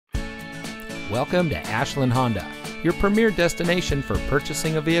Welcome to Ashland Honda, your premier destination for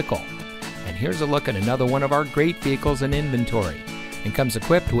purchasing a vehicle. And here's a look at another one of our great vehicles in inventory, and comes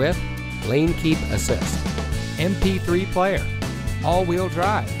equipped with lane keep assist, MP3 player, all-wheel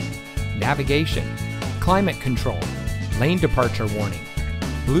drive, navigation, climate control, lane departure warning,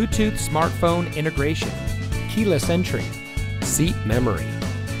 Bluetooth smartphone integration, keyless entry, seat memory,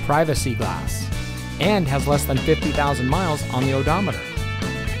 privacy glass, and has less than 50,000 miles on the odometer.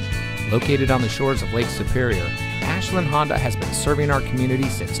 Located on the shores of Lake Superior, Ashland Honda has been serving our community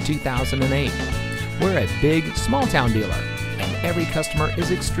since 2008. We're a big, small-town dealer, and every customer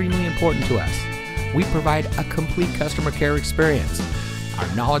is extremely important to us. We provide a complete customer care experience. Our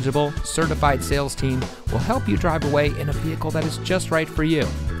knowledgeable, certified sales team will help you drive away in a vehicle that is just right for you.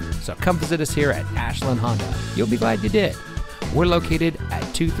 So come visit us here at Ashland Honda. You'll be glad you did. We're located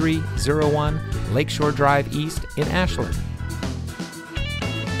at 2301 Lakeshore Drive East in Ashland.